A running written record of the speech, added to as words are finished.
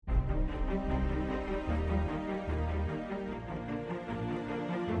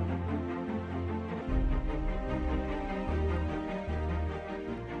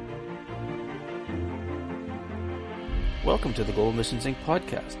Welcome to the Global Missions Inc.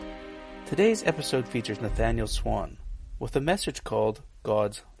 podcast. Today's episode features Nathaniel Swan with a message called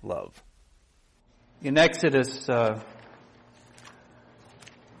God's Love. In Exodus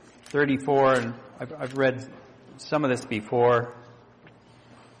 34, and I've read some of this before,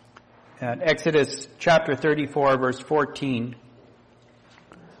 at Exodus chapter 34, verse 14,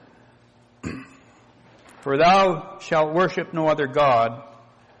 "For thou shalt worship no other God,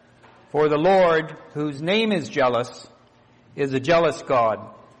 for the Lord, whose name is jealous, is a jealous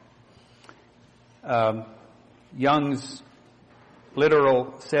God." Young's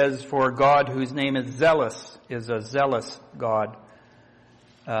literal says, "For God, whose name is zealous, is a zealous God."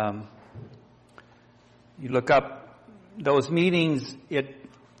 You look up those meanings, it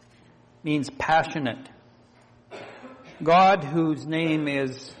means passionate. God, whose name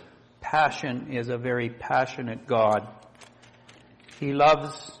is passion, is a very passionate God. He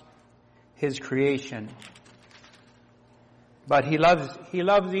loves His creation. But He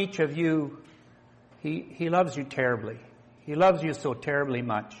loves each of you. He loves you terribly. He loves you so terribly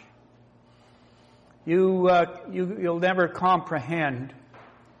much. You'll never comprehend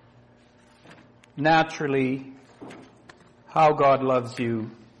naturally how God loves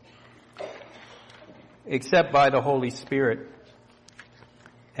you except by the Holy Spirit.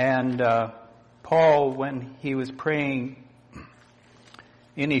 And Paul, when he was praying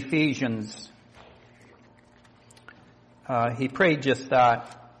in Ephesians, he prayed just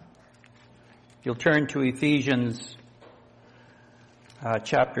that. You'll turn to Ephesians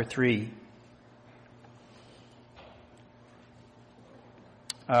chapter 3.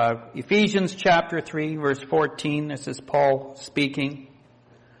 Ephesians chapter 3, verse 14, this is Paul speaking.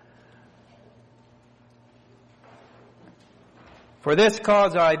 "For this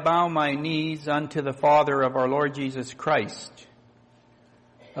cause I bow my knees unto the Father of our Lord Jesus Christ,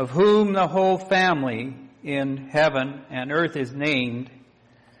 of whom the whole family in heaven and earth is named,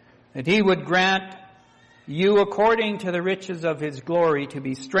 that He would grant you according to the riches of His glory to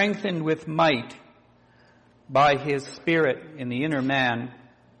be strengthened with might by His Spirit in the inner man,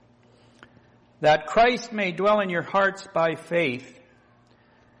 that Christ may dwell in your hearts by faith,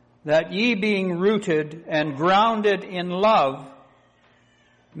 that ye being rooted and grounded in love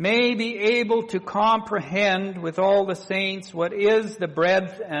may be able to comprehend with all the saints what is the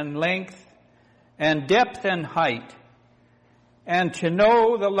breadth and length and depth and height, and to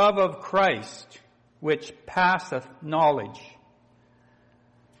know the love of Christ, which passeth knowledge."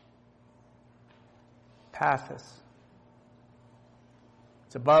 Passeth.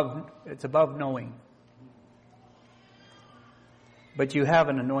 It's above knowing. But you have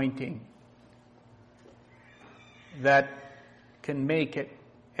an anointing that can make it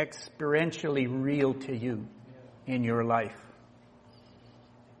experientially real to you in your life.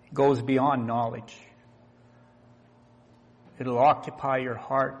 It goes beyond knowledge. It'll occupy your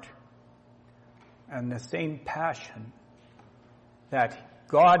heart. And the same passion that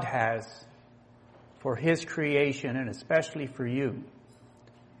God has for His creation, and especially for you,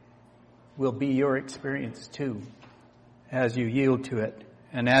 will be your experience too, as you yield to it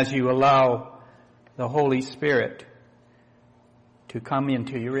and as you allow the Holy Spirit to come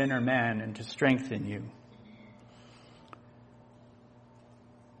into your inner man and to strengthen you.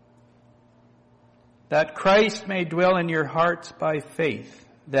 "That Christ may dwell in your hearts by faith,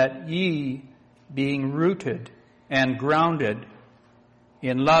 that ye, being rooted and grounded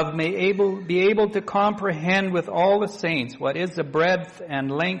in love, may be able to comprehend with all the saints what is the breadth and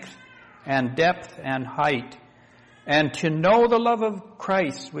length and depth and height, and to know the love of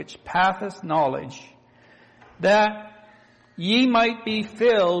Christ, which passeth knowledge, that ye might be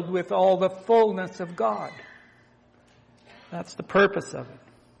filled with all the fullness of God." That's the purpose of it.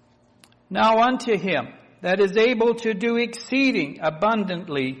 "Now unto Him that is able to do exceeding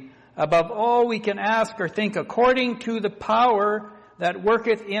abundantly above all we can ask or think, according to the power that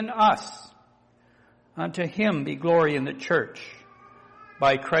worketh in us, unto Him be glory in the church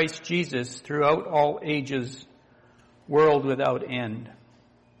by Christ Jesus throughout all ages, world without end."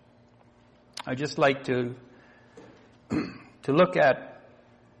 I'd just like to look at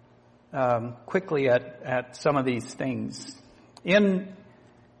quickly at some of these things. In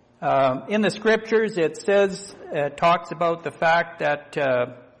the scriptures, it talks about the fact that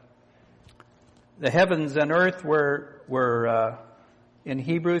the heavens and earth were in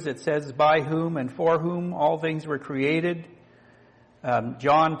Hebrews, it says, by whom and for whom all things were created.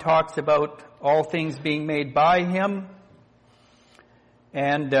 John talks about all things being made by Him.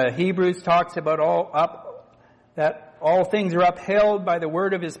 And Hebrews talks about that all things are upheld by the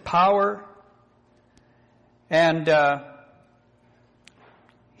word of His power. And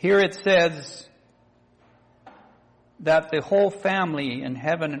here it says that the whole family in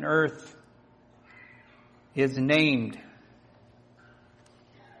heaven and earth is named,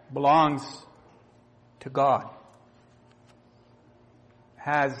 belongs to God,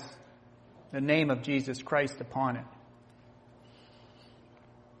 has the name of Jesus Christ upon it.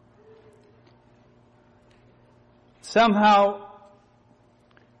 Somehow,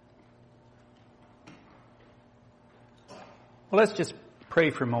 let's just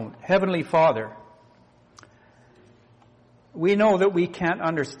pray for a moment. Heavenly Father, we know that we can't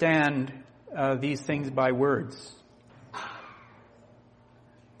understand these things by words.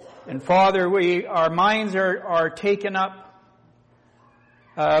 And Father, our minds are taken up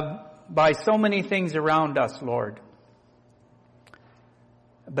by so many things around us, Lord.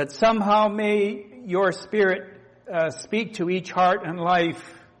 But somehow may your Spirit speak to each heart and life.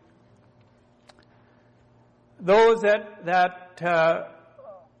 Those that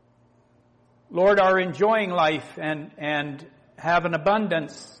Lord, are enjoying life and have an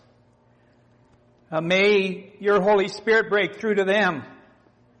abundance, may your Holy Spirit break through to them.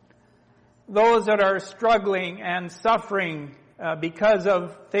 Those that are struggling and suffering because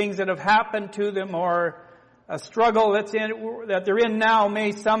of things that have happened to them or a struggle that they're in now,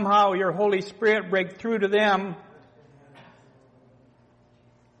 may somehow your Holy Spirit break through to them,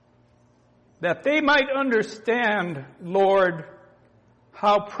 that they might understand, Lord,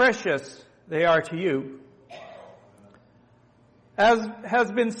 how precious they are to you. As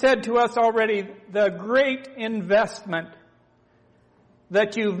has been said to us already, the great investment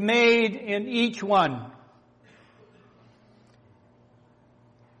that you've made in each one.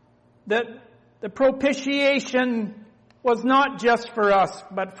 That the propitiation was not just for us,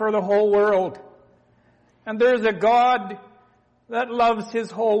 but for the whole world. And there's a God that loves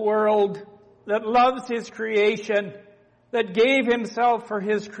his whole world, that loves his creation, that gave himself for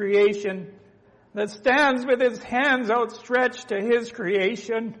his creation, that stands with his hands outstretched to his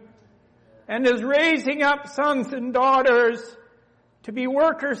creation, and is raising up sons and daughters to be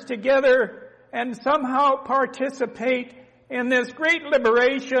workers together and somehow participate in this great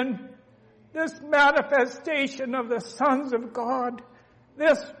liberation, this manifestation of the sons of God,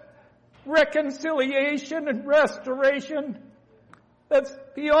 this reconciliation and restoration that's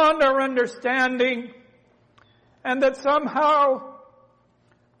beyond our understanding, and that somehow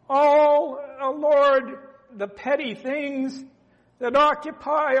all, Lord, the petty things that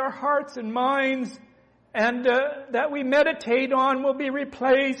occupy our hearts and minds and that we meditate on will be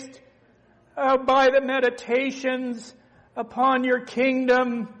replaced by the meditations upon your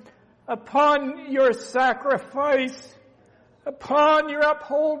kingdom, upon your sacrifice, upon your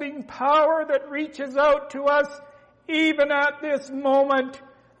upholding power that reaches out to us even at this moment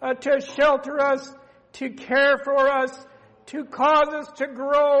to shelter us, to care for us, to cause us to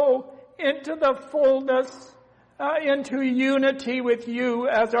grow into the fullness, into unity with you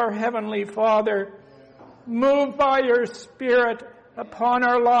as our Heavenly Father. Move by your Spirit upon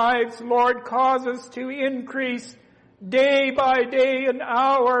our lives, Lord. Cause us to increase day by day and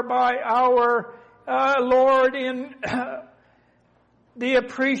hour by hour, Lord, in the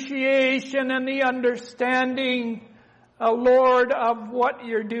appreciation and the understanding, Lord, of what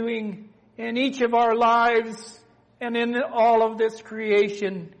you're doing in each of our lives and in all of this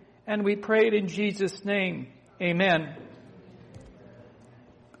creation. And we pray it in Jesus' name. Amen.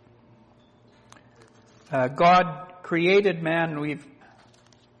 God created man, we've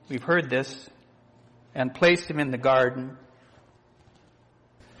heard this, and placed him in the garden.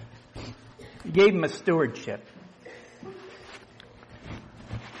 He gave him a stewardship.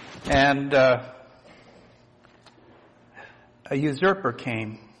 And a usurper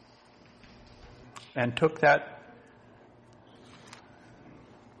came and took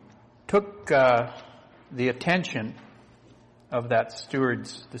the attention of the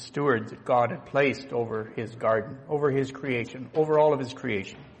stewards that God had placed over his garden, over his creation, over all of his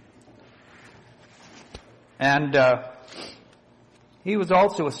creation. And he was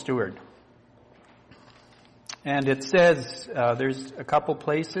also a steward. And it says, there's a couple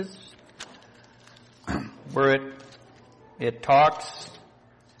places where it talks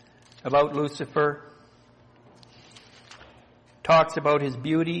about Lucifer, talks about his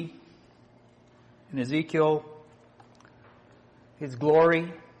beauty in Ezekiel, his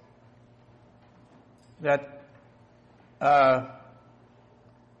glory, that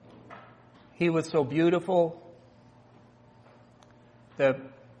he was so beautiful. The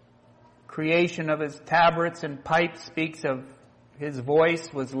creation of his tabrets and pipes speaks of his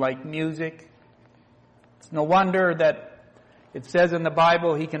voice was like music. It's no wonder that it says in the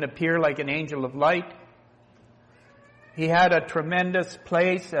Bible he can appear like an angel of light. He had a tremendous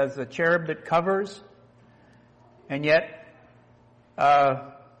place as a cherub that covers. And yet,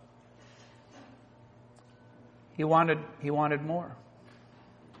 he wanted more.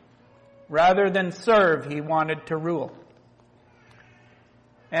 Rather than serve, he wanted to rule.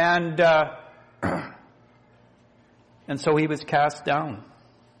 And so he was cast down.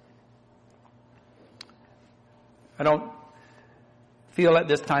 I don't feel at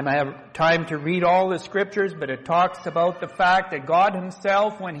this time I have time to read all the scriptures, but it talks about the fact that God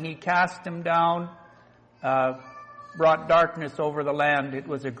himself, when he cast him down, brought darkness over the land. It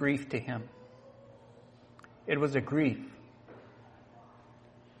was a grief to him. It was a grief.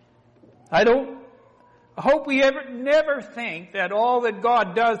 I hope we never think that all that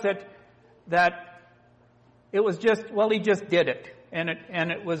God does, that it was just, well, he just did it, and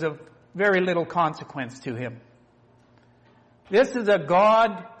it was of very little consequence to him. This is a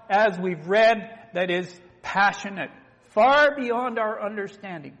God, as we've read, that is passionate, far beyond our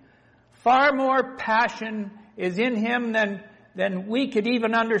understanding. Far more passion is in him than we could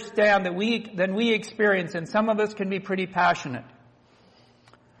even understand, than we experience, and some of us can be pretty passionate.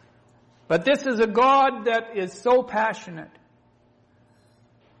 But this is a God that is so passionate.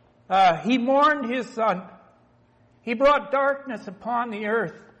 He mourned his son. He brought darkness upon the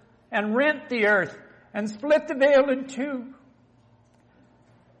earth and rent the earth and split the veil in two.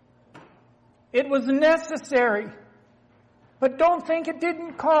 It was necessary. But don't think it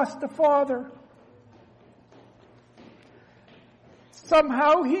didn't cost the Father.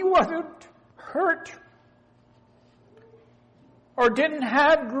 Somehow he wasn't hurt or didn't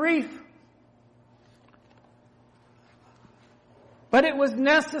have grief. But it was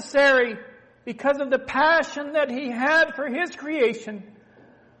necessary because of the passion that he had for his creation,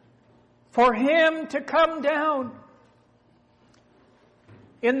 for him to come down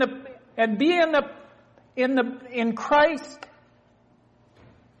and be in Christ.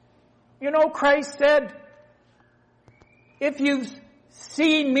 You know, Christ said, if you've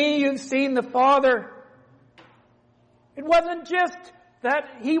seen me, you've seen the Father. It wasn't just that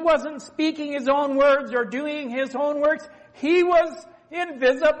he wasn't speaking his own words or doing his own works. He was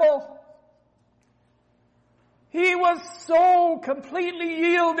invisible. He was so completely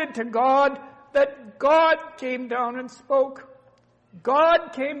yielded to God that God came down and spoke.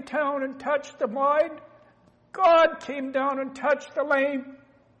 God came down and touched the blind. God came down and touched the lame.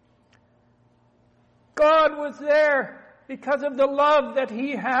 God was there because of the love that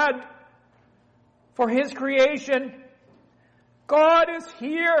he had for his creation. God is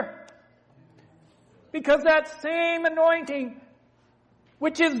here because that same anointing,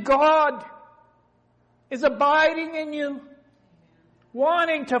 which is God, is abiding in you,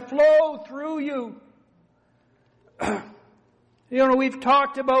 wanting to flow through you. You know, we've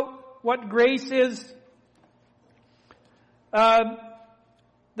talked about what grace is.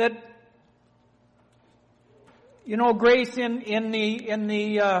 That, you know, grace in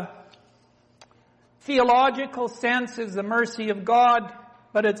the theological sense is the mercy of God,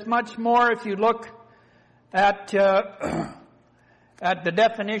 but it's much more if you look at the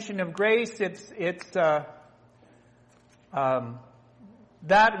definition of grace. It's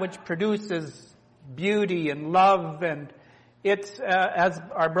that which produces beauty and love, and it's as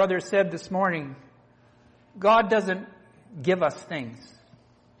our brother said this morning, God doesn't give us things.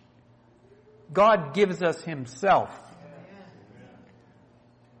 God gives us himself.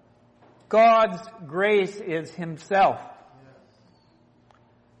 God's grace is himself.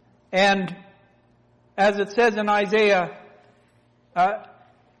 And as it says in Isaiah,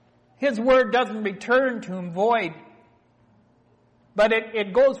 his word doesn't return to him void, but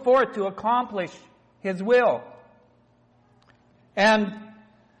it goes forth to accomplish his will. And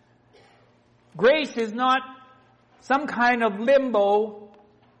grace is not some kind of limbo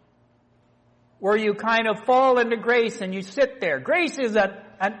where you kind of fall into grace and you sit there. Grace is an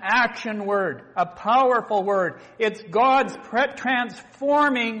action word, a powerful word. It's God's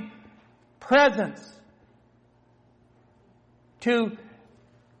transforming presence to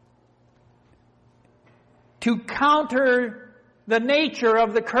counter the nature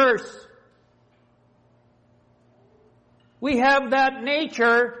of the curse. We have that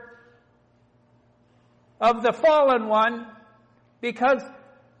nature of the fallen one because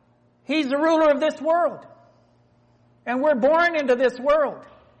he's the ruler of this world. And we're born into this world.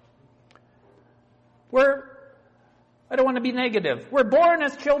 I don't want to be negative. We're born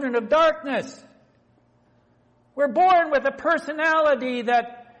as children of darkness. We're born with a personality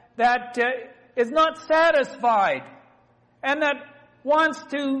that is not satisfied and that wants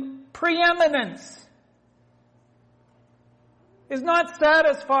to preeminence. Is not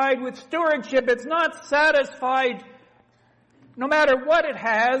satisfied with stewardship. It's not satisfied no matter what it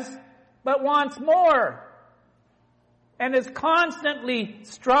has, but wants more. and is constantly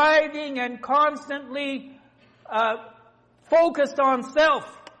striving and constantly focused on self.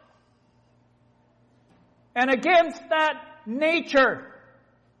 And against that nature,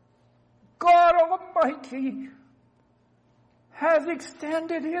 God Almighty has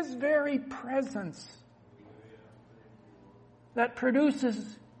extended His very presence that produces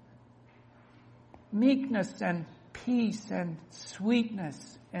meekness and peace and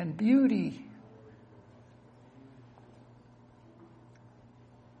sweetness and beauty.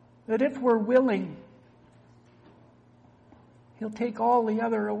 That if we're willing, He'll take all the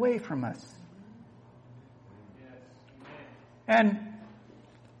other away from us. And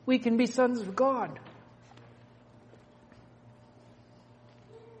we can be sons of God.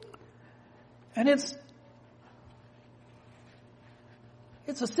 And it's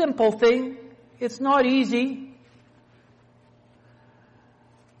a simple thing. It's not easy.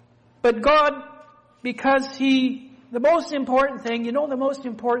 But God, because the most important thing, the most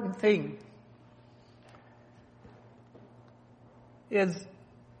important thing is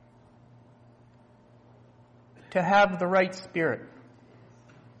to have the right spirit.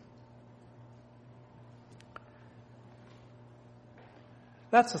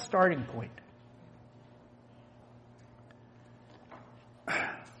 That's the starting point. I'll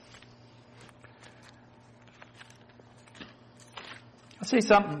say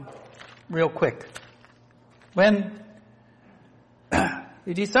something real quick. When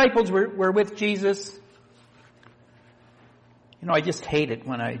the disciples were with Jesus, I just hate it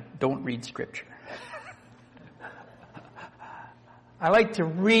when I don't read Scripture. I like to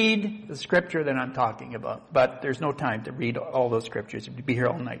read the Scripture that I'm talking about, but there's no time to read all those Scriptures. We'd be here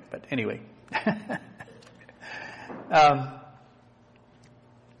all night, but anyway.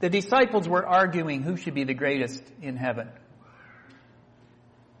 The disciples were arguing who should be the greatest in heaven.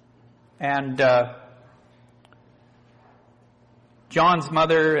 And John's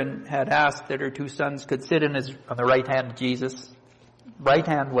mother had asked that her two sons could sit on the right hand of Jesus. Right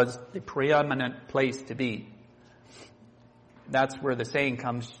hand was the preeminent place to be. That's where the saying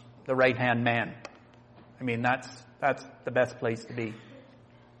comes, the right hand man. I mean, that's the best place to be.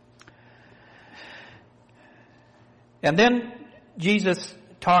 And then Jesus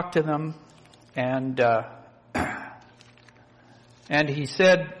talked to them, and he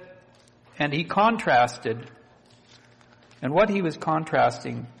said, and he contrasted, and what he was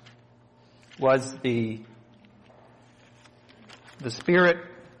contrasting was the spirit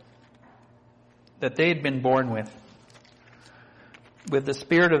that they had been born with the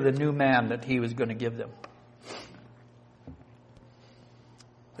spirit of the new man that he was going to give them.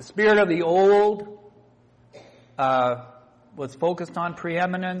 The spirit of the old was focused on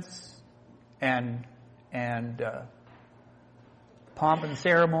preeminence and pomp and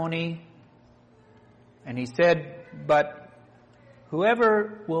ceremony. And he said, but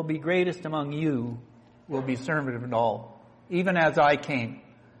whoever will be greatest among you will be servant of all, even as I came,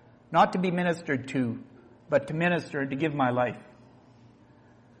 not to be ministered to, but to minister and to give my life.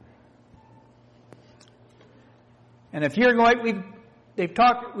 And if you're going,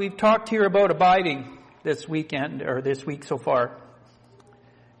 we've talked here about abiding this weekend, or this week so far.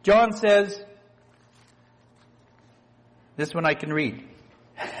 John says, this one I can read.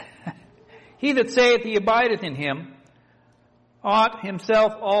 He that saith he abideth in him ought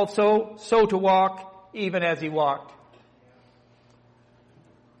himself also so to walk, even as he walked.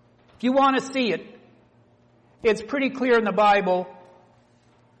 If you want to see it, it's pretty clear in the Bible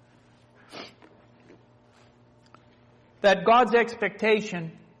that God's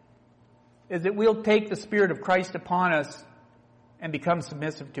expectation is that we'll take the Spirit of Christ upon us and become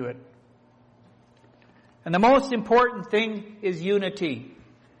submissive to it. And the most important thing is unity.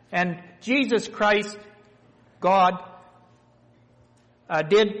 And Jesus Christ, God,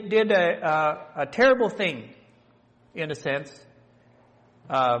 did a terrible thing, in a sense,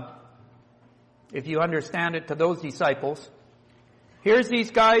 if you understand it, to those disciples. Here's these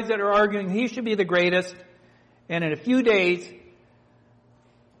guys that are arguing he should be the greatest, and in a few days,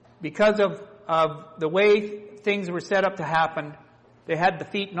 because of the way things were set up to happen, they had the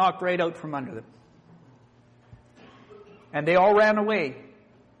feet knocked right out from under them. And they all ran away.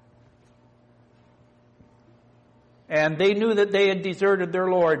 And they knew that they had deserted their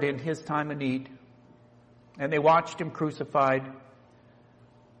Lord in His time of need. And they watched Him crucified.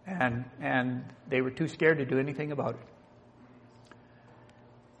 And they were too scared to do anything about it.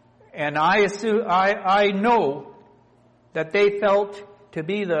 And I know that they felt to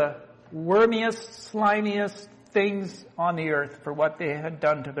be the wormiest, slimiest things on the earth for what they had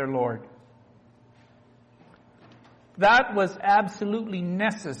done to their Lord. That was absolutely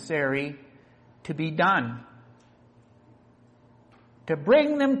necessary to be done. to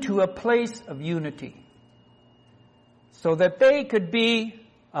bring them to a place of unity so that they could be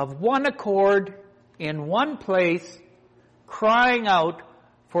of one accord in one place, crying out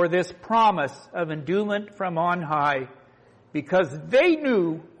for this promise of endowment from on high, because they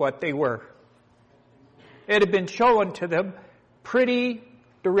knew what they were. It had been shown to them pretty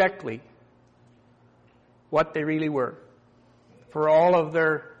directly what they really were for all of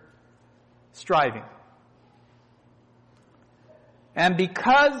their striving. And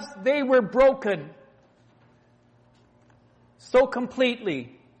because they were broken so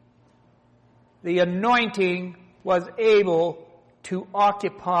completely, the anointing was able to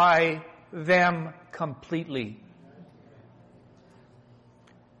occupy them completely.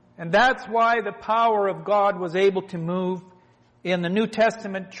 And that's why the power of God was able to move in the New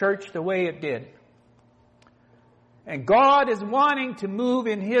Testament church the way it did. And God is wanting to move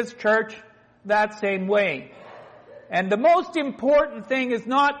in His church that same way. And the most important thing is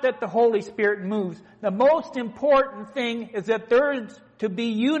not that the Holy Spirit moves. The most important thing is that there is to be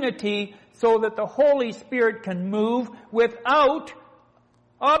unity so that the Holy Spirit can move without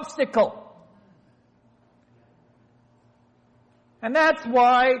obstacle. And that's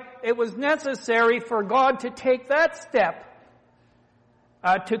why it was necessary for God to take that step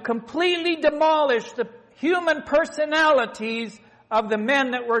to completely demolish the human personalities of the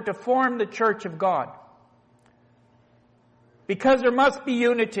men that were to form the church of God. Because there must be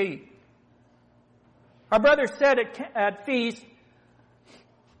unity. Our brother said at feast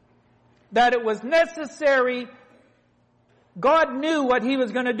that it was necessary. God knew what He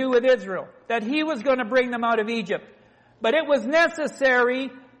was going to do with Israel, that He was going to bring them out of Egypt. But it was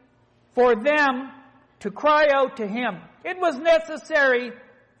necessary for them to cry out to Him. It was necessary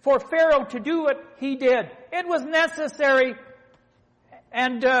for Pharaoh to do what he did. It was necessary,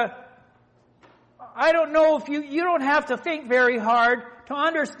 and I don't know if you don't have to think very hard to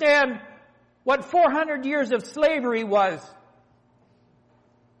understand what 400 years of slavery was.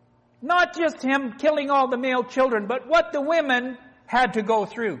 Not just him killing all the male children, but what the women had to go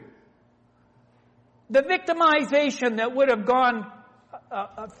through. The victimization that would have gone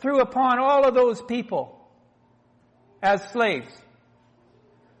through upon all of those people as slaves.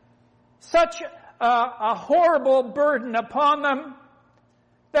 Such a horrible burden upon them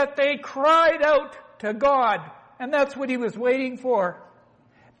that they cried out to God. And that's what He was waiting for.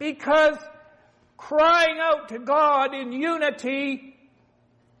 Because crying out to God in unity,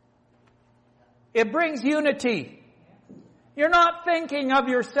 it brings unity. You're not thinking of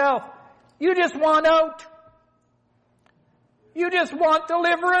yourself. You just want out. You just want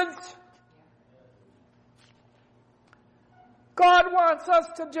deliverance. God wants us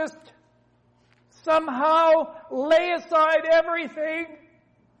to just somehow lay aside everything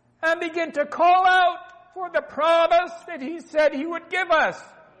and begin to call out for the promise that He said He would give us.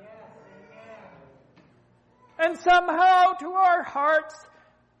 And somehow to our hearts,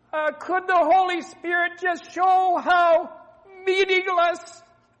 could the Holy Spirit just show how meaningless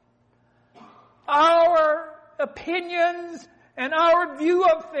our opinions and our view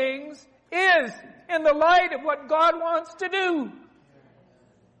of things is in the light of what God wants to do.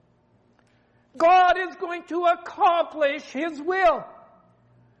 God is going to accomplish His will.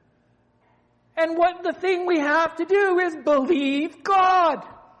 And what the thing we have to do is believe God.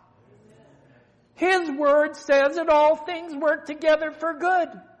 His word says that all things work together for good.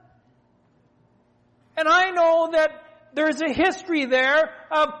 And I know that there's a history there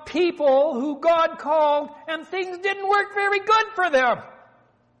of people who God called and things didn't work very good for them.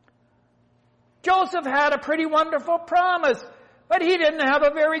 Joseph had a pretty wonderful promise, but he didn't have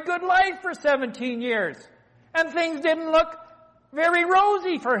a very good life for 17 years. And things didn't look very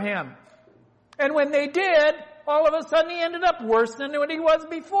rosy for him. And when they did, all of a sudden he ended up worse than what he was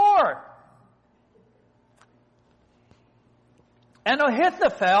before. And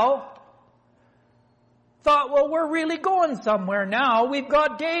Ahithophel thought, well, we're really going somewhere now. We've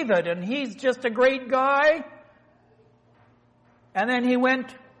got David, and he's just a great guy. And then he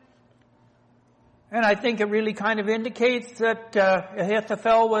went, and I think it really kind of indicates that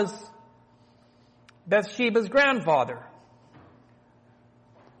Ahithophel was Bathsheba's grandfather.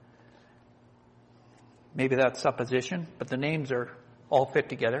 Maybe that's supposition, but the names are all fit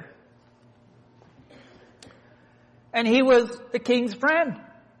together. And he was the king's friend.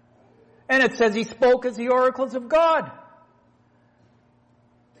 And it says he spoke as the oracles of God.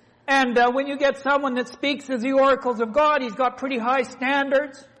 And when you get someone that speaks as the oracles of God, he's got pretty high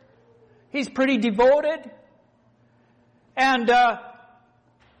standards. He's pretty devoted. And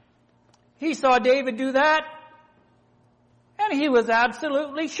he saw David do that. And he was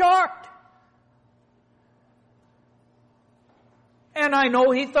absolutely shocked. And I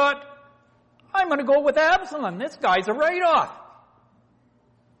know he thought, I'm going to go with Absalom. This guy's a write-off.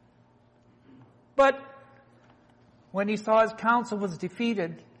 But when he saw his counsel was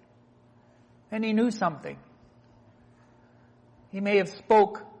defeated, then he knew something. He may have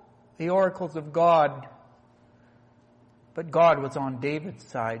spoke the oracles of God, but God was on David's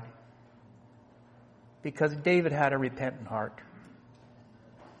side, because David had a repentant heart.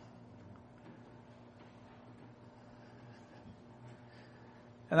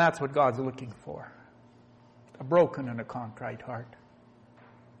 And that's what God's looking for. A broken and a contrite heart.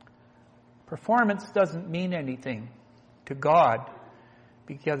 Performance doesn't mean anything to God,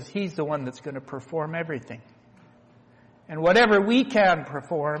 because He's the one that's going to perform everything. And whatever we can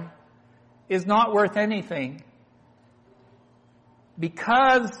perform is not worth anything,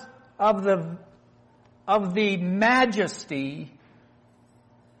 because of the majesty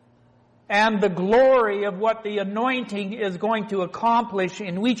and the glory of what the anointing is going to accomplish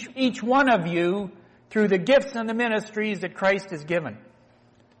in each one of you through the gifts and the ministries that Christ has given.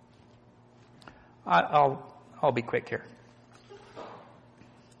 I'll be quick here.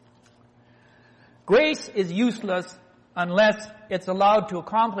 Grace is useless unless it's allowed to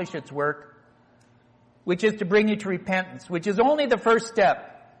accomplish its work, which is to bring you to repentance, which is only the first step.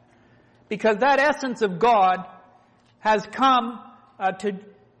 Because that essence of God has come to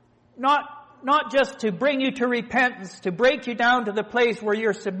not just to bring you to repentance, to break you down to the place where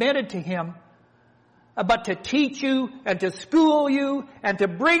you're submitted to Him, but to teach you and to school you and to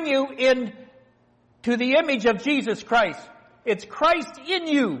bring you in to the image of Jesus Christ. It's Christ in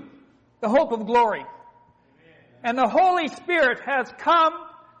you, the hope of glory. And the Holy Spirit has come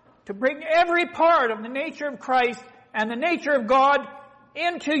to bring every part of the nature of Christ and the nature of God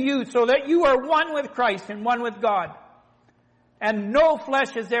into you, so that you are one with Christ and one with God. And no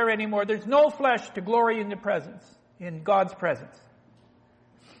flesh is there anymore. There's no flesh to glory in the presence, in God's presence.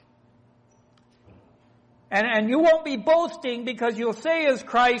 And you won't be boasting, because you'll say as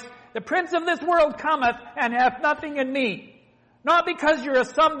Christ, the prince of this world cometh and hath nothing in me. Not because you're a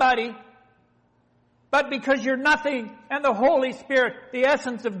somebody, but because you're nothing, and the Holy Spirit, the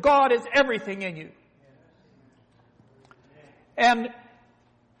essence of God, is everything in you. And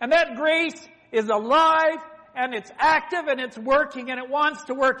that grace is alive, and it's active, and it's working, and it wants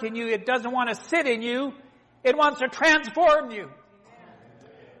to work in you. It doesn't want to sit in you. It wants to transform you.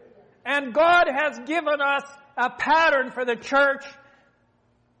 And God has given us a pattern for the church.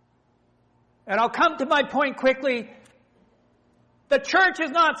 And I'll come to my point quickly. The church is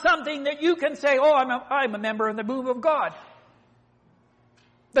not something that you can say, oh, I'm a member of the move of God.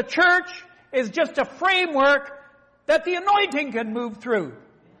 The church is just a framework that the anointing can move through,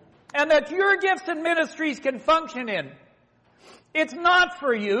 and that your gifts and ministries can function in. It's not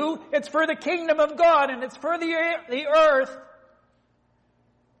for you, it's for the kingdom of God, and it's for the earth,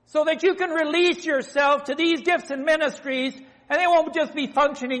 so that you can release yourself to these gifts and ministries, and they won't just be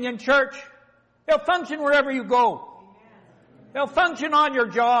functioning in church. They'll function wherever you go. They'll function on your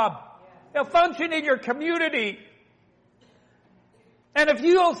job. They'll function in your community. And if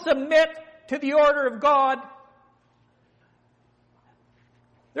you'll submit to the order of God,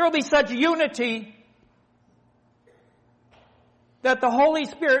 there will be such unity that the Holy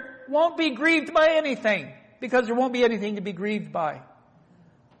Spirit won't be grieved by anything, because there won't be anything to be grieved by.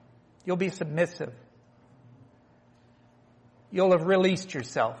 You'll be submissive. You'll have released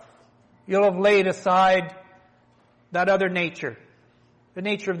yourself. You'll have laid aside that other nature, the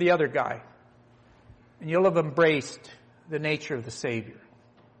nature of the other guy. And you'll have embraced the nature of the Savior,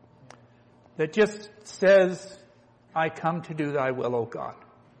 that just says, I come to do thy will, O God.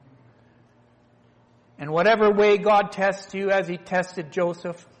 And whatever way God tests you, as He tested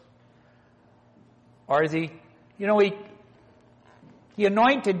Joseph, or as He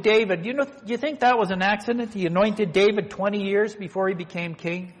anointed David. Do you think that was an accident? He anointed David 20 years before he became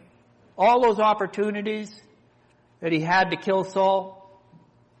king. All those opportunities that he had to kill Saul,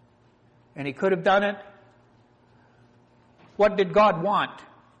 and he could have done it. What did God want?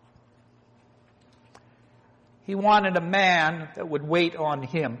 He wanted a man that would wait on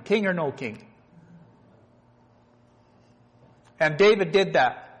Him, king or no king. And David did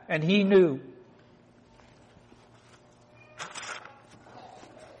that, and he knew.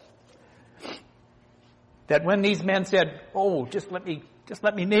 That when these men said, oh, just let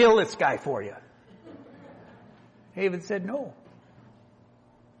me nail this guy for you, David said, no.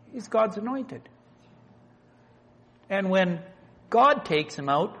 He's God's anointed. And when God takes him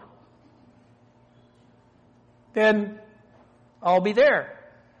out, then I'll be there.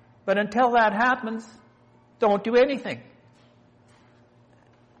 But until that happens, don't do anything.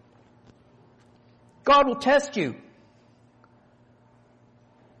 God will test you.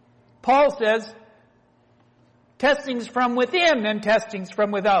 Paul says, testings from within and testings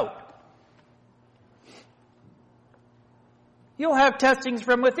from without. You'll have testings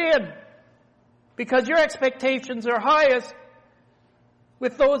from within because your expectations are highest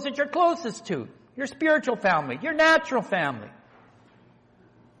with those that you're closest to, your spiritual family, your natural family.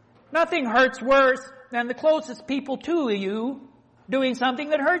 Nothing hurts worse than the closest people to you doing something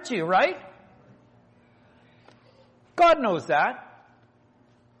that hurts you, right? God knows that.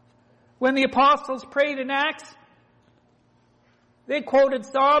 When the apostles prayed in Acts, they quoted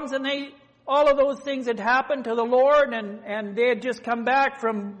Psalms and all of those things had happened to the Lord and they had just come back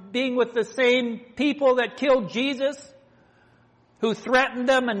from being with the same people that killed Jesus, who threatened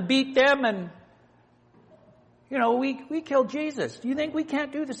them and beat them and, we killed Jesus. Do you think we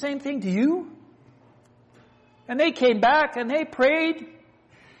can't do the same thing to you? And they came back and they prayed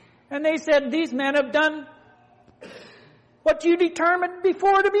and they said, these men have done what you determined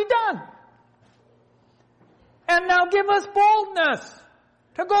before to be done. And now give us boldness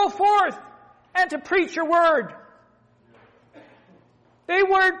to go forth and to preach your word. They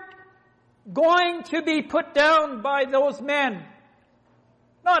weren't going to be put down by those men.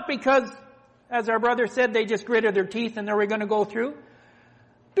 Not because, as our brother said, they just gritted their teeth and they were going to go through.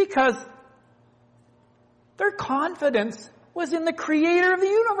 Because their confidence was in the Creator of the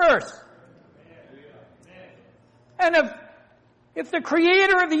universe. And if the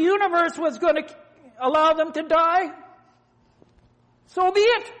Creator of the universe was going to allow them to die, so be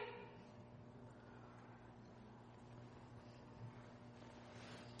it.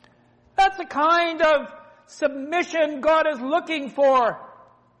 That's the kind of submission God is looking for.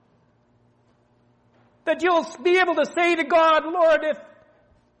 That you'll be able to say to God, Lord,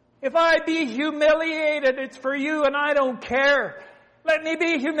 if I be humiliated, it's for you and I don't care. Let me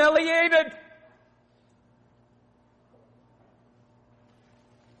be humiliated.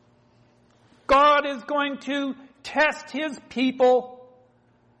 God is going to test His people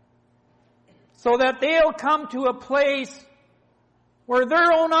so that they'll come to a place where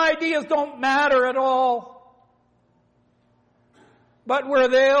their own ideas don't matter at all, but where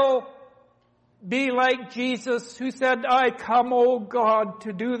they'll be like Jesus, who said, I come, O God,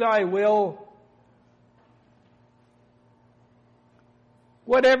 to do thy will.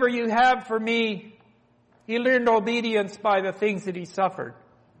 Whatever you have for me, he learned obedience by the things that he suffered.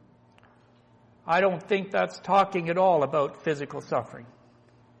 I don't think that's talking at all about physical suffering.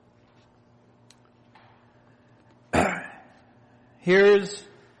 Here's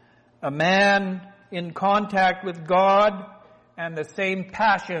a man in contact with God, and the same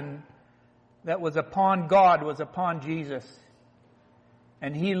passion that was upon God was upon Jesus.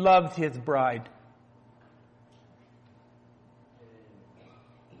 And he loved his bride.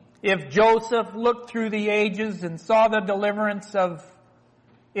 If Joseph looked through the ages and saw the deliverance of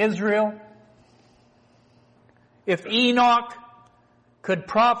Israel, if Enoch could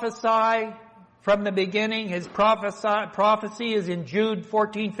prophesy from the beginning, his prophecy is in Jude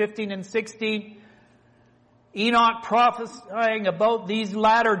 14, 15, and 16. Enoch prophesying about these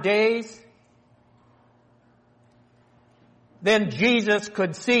latter days, then Jesus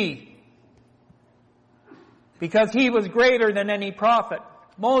could see, because he was greater than any prophet.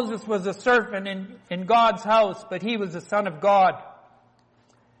 Moses was a servant in God's house, but he was the Son of God.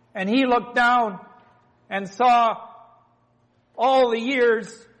 And he looked down and saw all the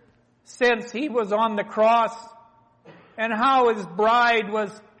years since he was on the cross and how his bride was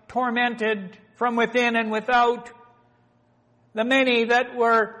tormented from within and without. The many that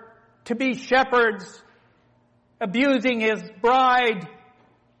were to be shepherds abusing his bride.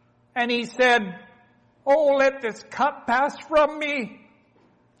 And he said, oh, let this cup pass from me.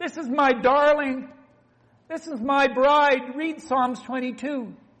 This is my darling. This is my bride. Read Psalms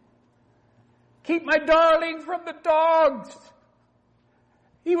 22. Keep my darling from the dogs.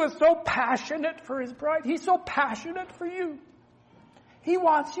 He was so passionate for his bride. He's so passionate for you. He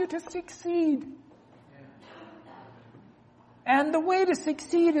wants you to succeed. And the way to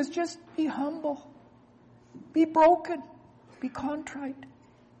succeed is just be humble. Be broken. Be contrite.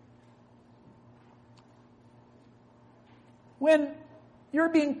 When you're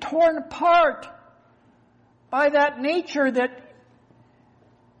being torn apart by that nature that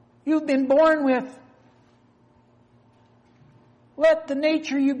you've been born with, let the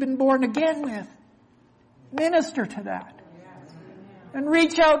nature you've been born again with minister to that. And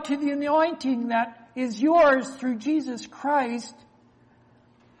reach out to the anointing that is yours through Jesus Christ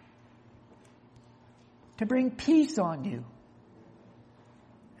to bring peace on you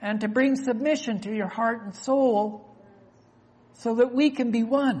and to bring submission to your heart and soul so that we can be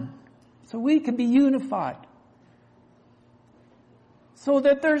one, so we can be unified, so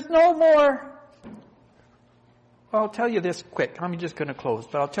that there's no more. I'll tell you this quick. I'm just going to close,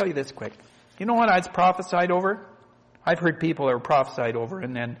 but I'll tell you this quick. You know what I was prophesied over? I've heard people that are prophesied over,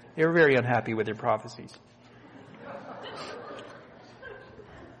 and then they're very unhappy with their prophecies.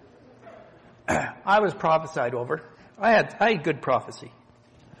 I was prophesied over. I had good prophecy.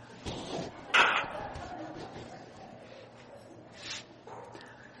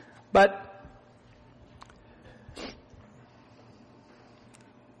 But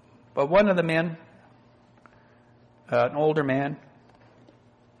one of the men, an older man,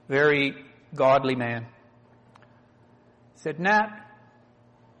 very godly man, said, Nat,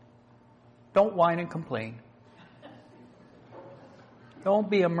 don't whine and complain. Don't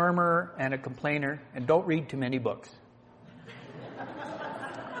be a murmurer and a complainer, and don't read too many books.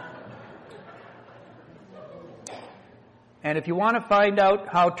 And if you want to find out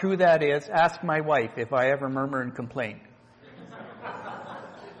how true that is, ask my wife if I ever murmur and complain.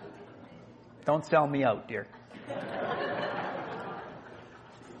 Don't sell me out, dear.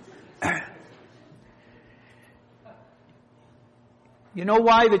 You know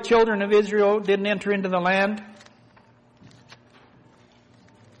why the children of Israel didn't enter into the land?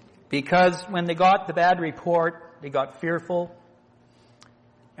 Because when they got the bad report, they got fearful,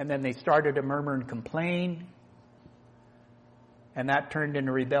 and then they started to murmur and complain, and that turned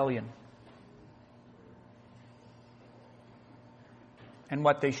into rebellion. And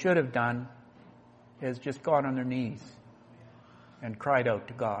what they should have done is just gone on their knees and cried out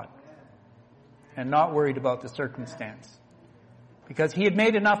to God and not worried about the circumstance. Because he had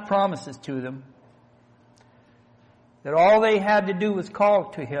made enough promises to them that all they had to do was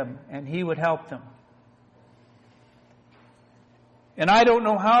call to him and he would help them. And I don't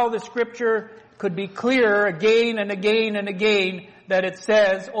know how the scripture could be clearer again and again and again that it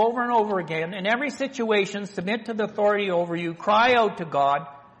says over and over again, in every situation, submit to the authority over you, cry out to God,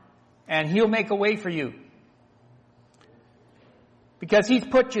 and he'll make a way for you. Because he's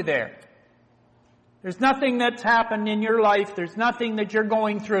put you there. There's nothing that's happened in your life, there's nothing that you're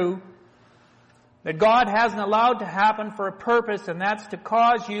going through that God hasn't allowed to happen for a purpose, and that's to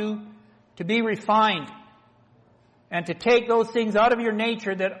cause you to be refined and to take those things out of your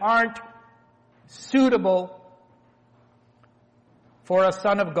nature that aren't suitable for a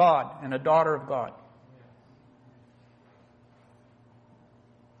son of God and a daughter of God.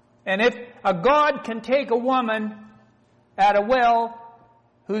 And if a God can take a woman at a well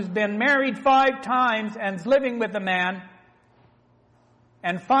who's been married 5 times and is living with a man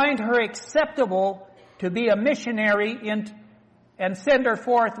and find her acceptable to be a missionary and send her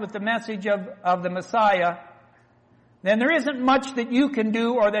forth with the message of the Messiah, then there isn't much that you can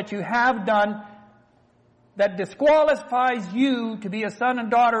do or that you have done that disqualifies you to be a son and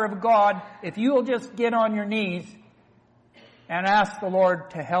daughter of God if you'll just get on your knees and ask the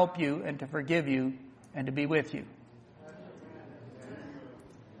Lord to help you and to forgive you and to be with you.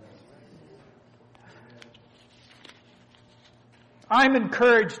 I'm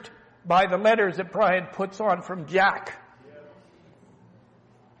encouraged by the letters that Brian puts on from Jack.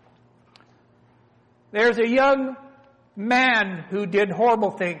 There's a young man who did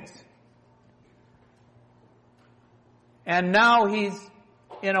horrible things. And now he's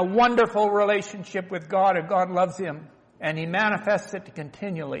in a wonderful relationship with God, and God loves him, and he manifests it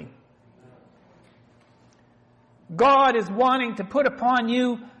continually. God is wanting to put upon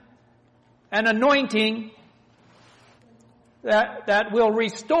you an anointing that will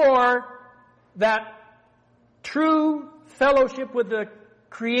restore that true fellowship with the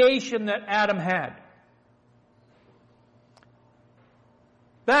creation that Adam had.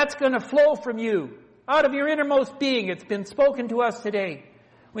 That's going to flow from you, out of your innermost being. It's been spoken to us today.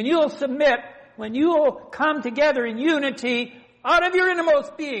 When you'll submit, when you'll come together in unity, out of your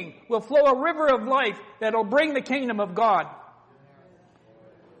innermost being will flow a river of life that'll bring the kingdom of God.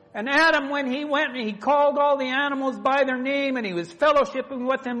 And Adam, when he went and he called all the animals by their name and he was fellowshipping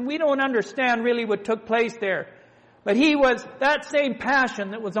with them, we don't understand really what took place there. But he was that same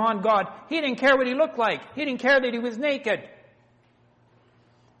passion that was on God. He didn't care what he looked like. He didn't care that he was naked.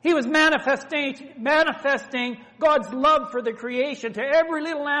 He was manifesting God's love for the creation to every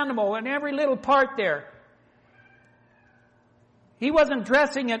little animal and every little part there. He wasn't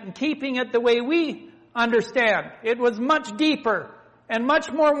dressing it and keeping it the way we understand. It was much deeper and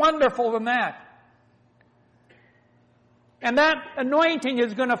much more wonderful than that. And that anointing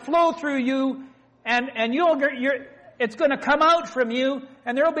is going to flow through you, and it's going to come out from you,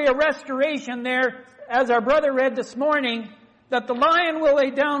 and there will be a restoration there, as our brother read this morning, that the lion will lay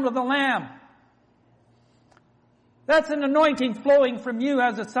down with the lamb. That's an anointing flowing from you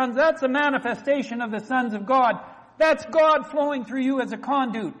as a son. That's a manifestation of the sons of God. That's God flowing through you as a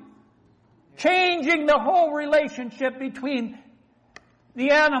conduit. Changing the whole relationship between the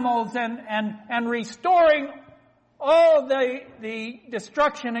animals and restoring all the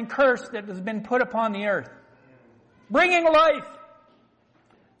destruction and curse that has been put upon the earth. Bringing life.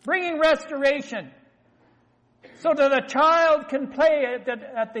 Bringing restoration. So that a child can play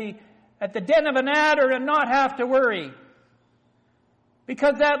at the den of an adder and not have to worry.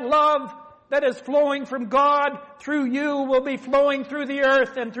 Because that love that is flowing from God through you will be flowing through the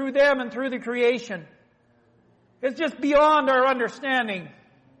earth and through them and through the creation. It's just beyond our understanding.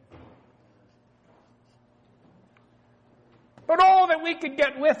 But all that we could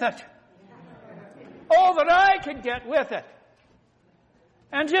get with it. All that I could get with it.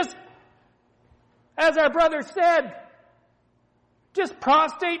 And just, as our brother said, just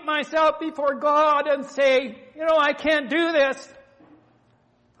prostrate myself before God and say, I can't do this.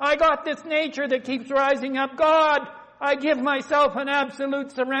 I got this nature that keeps rising up. God, I give myself an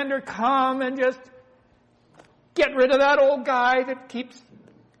absolute surrender. Come and just get rid of that old guy that keeps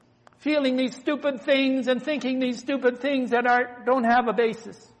feeling these stupid things and thinking these stupid things that don't have a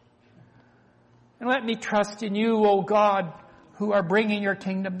basis. And let me trust in you, O God, who are bringing your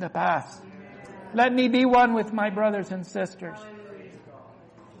kingdom to pass. Let me be one with my brothers and sisters.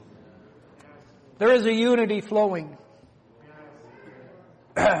 There is a unity flowing.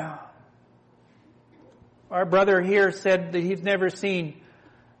 Our brother here said that he's never seen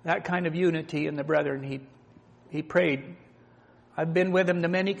that kind of unity in the brethren. He prayed. I've been with him to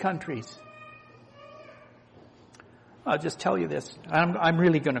many countries. I'll just tell you this. I'm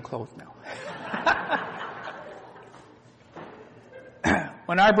really going to close now.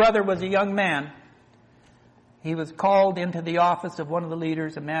 When our brother was a young man, he was called into the office of one of the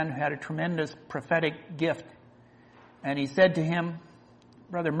leaders, a man who had a tremendous prophetic gift. And he said to him,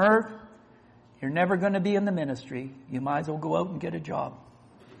 Brother Merv, you're never going to be in the ministry. You might as well go out and get a job.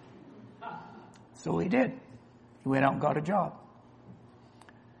 So he did. He went out and got a job.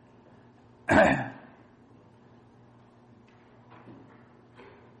 I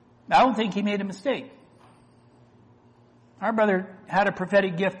don't think he made a mistake. Our brother had a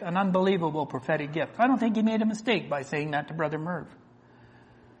prophetic gift, an unbelievable prophetic gift. I don't think he made a mistake by saying that to Brother Merv.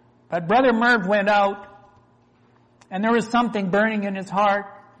 But Brother Merv went out, and there was something burning in his heart.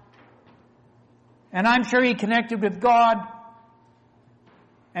 And I'm sure he connected with God.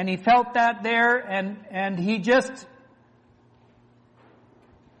 And he felt that there, and he just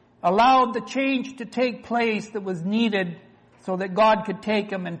allowed the change to take place that was needed so that God could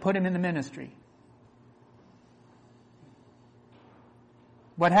take him and put him in the ministry.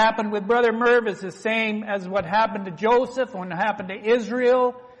 What happened with Brother Merv is the same as what happened to Joseph, what happened to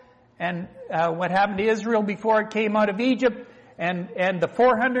Israel, and what happened to Israel before it came out of Egypt, and the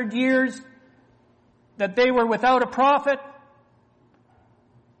 400 years that they were without a prophet.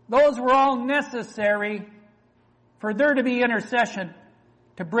 Those were all necessary for there to be intercession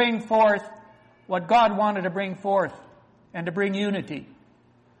to bring forth what God wanted to bring forth and to bring unity.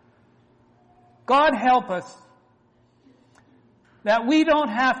 God help us that we don't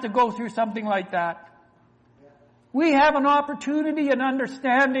have to go through something like that. We have an opportunity and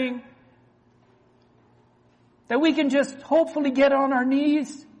understanding that we can just hopefully get on our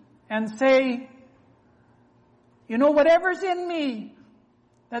knees and say, whatever's in me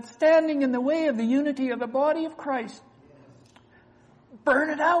that's standing in the way of the unity of the body of Christ,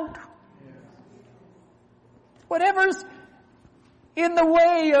 burn it out. Whatever's in the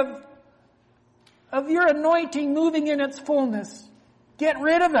way of your anointing moving in its fullness, get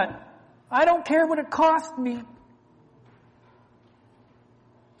rid of it. I don't care what it costs me.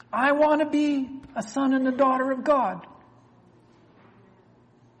 I want to be a son and a daughter of God.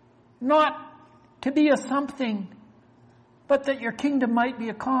 Not to be a something, but that your kingdom might be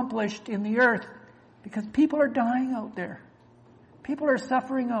accomplished in the earth, because people are dying out there. People are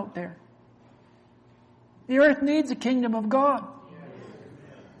suffering out there. The earth needs a kingdom of God.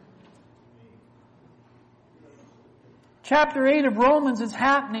 Chapter 8 of Romans is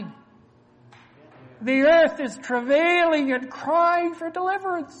happening. The earth is travailing and crying for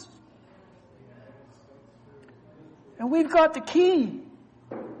deliverance. And we've got the key.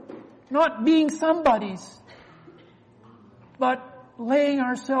 Not being somebody's, but laying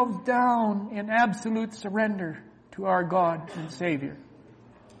ourselves down in absolute surrender to our God and Savior.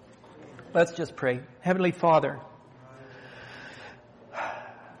 Let's just pray. Heavenly Father,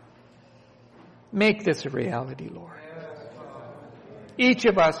 make this a reality, Lord. Each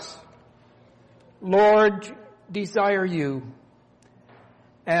of us, Lord, desire you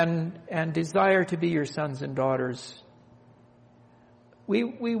and desire to be your sons and daughters.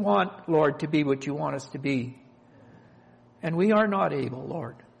 We want, Lord, to be what you want us to be. And we are not able,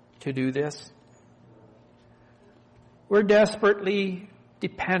 Lord, to do this. We're desperately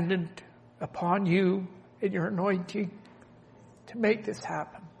dependent upon you and your anointing to make this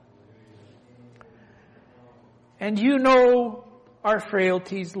happen. And you know our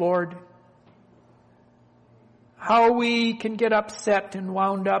frailties, Lord. How we can get upset and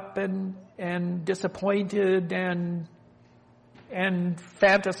wound up and disappointed and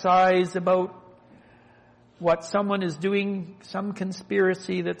fantasize about what someone is doing, some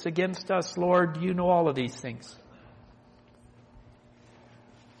conspiracy that's against us, Lord. You know all of these things.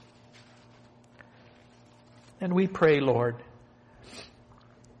 And we pray, Lord,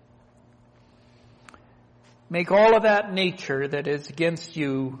 make all of that nature that is against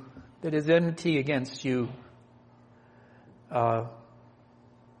you, that is enmity against you,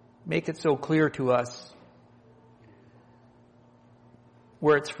 make it so clear to us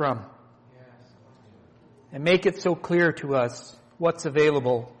where it's from. And make it so clear to us what's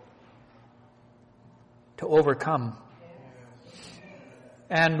available to overcome.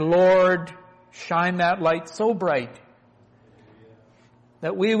 And Lord, shine that light so bright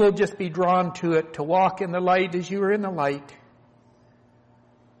that we will just be drawn to it, to walk in the light as you are in the light,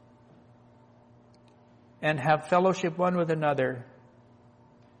 and have fellowship one with another,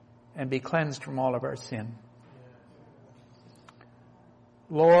 and be cleansed from all of our sin.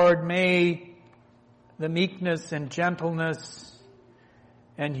 Lord, may the meekness and gentleness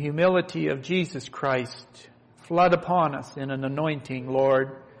and humility of Jesus Christ flood upon us in an anointing,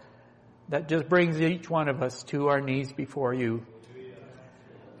 Lord, that just brings each one of us to our knees before you.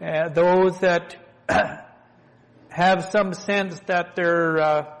 Those that have some sense that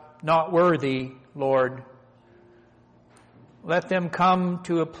they're not worthy, Lord, let them come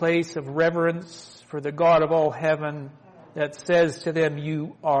to a place of reverence for the God of all heaven that says to them,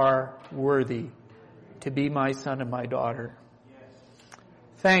 you are worthy to be my son and my daughter.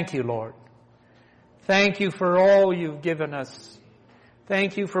 Thank you, Lord. Thank you for all you've given us.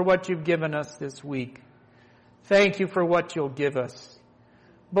 Thank you for what you've given us this week. Thank you for what you'll give us.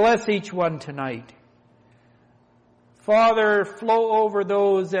 Bless each one tonight. Father, flow over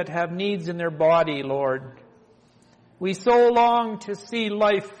those that have needs in their body, Lord. We so long to see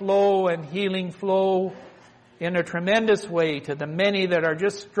life flow and healing flow in a tremendous way to the many that are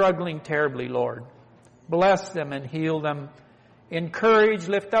just struggling terribly, Lord. Bless them and heal them. Encourage,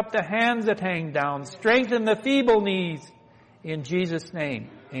 lift up the hands that hang down. Strengthen the feeble knees. In Jesus'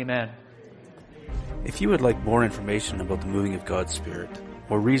 name, amen. If you would like more information about the moving of God's Spirit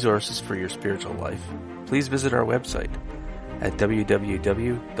or resources for your spiritual life, please visit our website at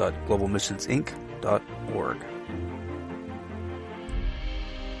www.globalmissionsinc.org.